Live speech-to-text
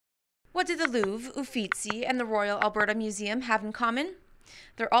What do the Louvre, Uffizi, and the Royal Alberta Museum have in common?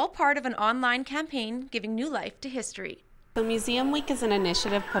 They're all part of an online campaign giving new life to history. So Museum Week is an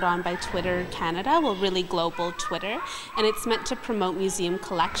initiative put on by Twitter Canada, well, really global Twitter, and it's meant to promote museum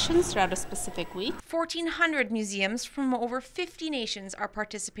collections throughout a specific week. 1,400 museums from over 50 nations are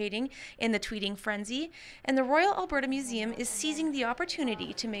participating in the tweeting frenzy, and the Royal Alberta Museum is seizing the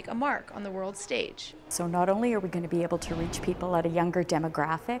opportunity to make a mark on the world stage. So not only are we going to be able to reach people at a younger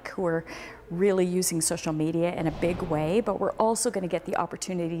demographic who are really using social media in a big way, but we're also going to get the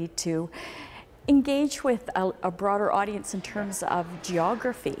opportunity to engage with a broader audience in terms of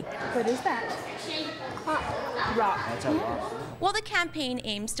geography. What is that? Rock. That's a rock. While the campaign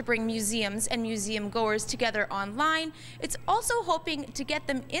aims to bring museums and museum goers together online, it's also hoping to get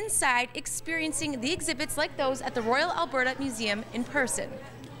them inside experiencing the exhibits like those at the Royal Alberta Museum in person.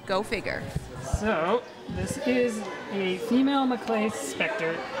 Go figure. So, this is a female Maclay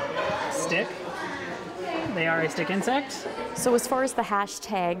spectre stick. They are a stick insect. So as far as the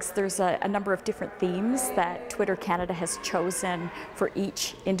hashtags, there's a number of different themes that Twitter Canada has chosen for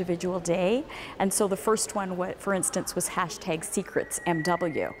each individual day. And so the first one, for instance, was hashtag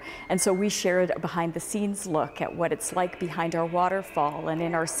SecretsMW. And so we shared a behind the scenes look at what it's like behind our waterfall and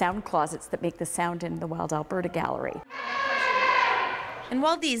in our sound closets that make the sound in the Wild Alberta Gallery. And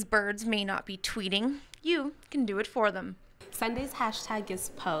while these birds may not be tweeting, you can do it for them. Sunday's hashtag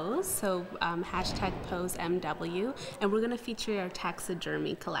is pose, so hashtag posemw, and we're going to feature our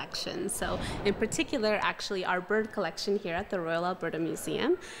taxidermy collection. So in particular, actually our bird collection here at the Royal Alberta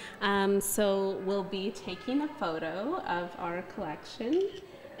Museum. So we'll be taking a photo of our collection,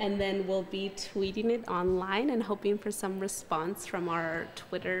 and then we'll be tweeting it online and hoping for some response from our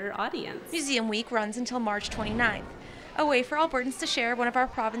Twitter audience. Museum Week runs until March 29th. A way for Albertans to share one of our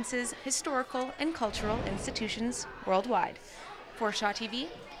province's historical and cultural institutions worldwide. For Shaw TV,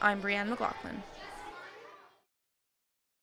 I'm Brianne McLaughlin.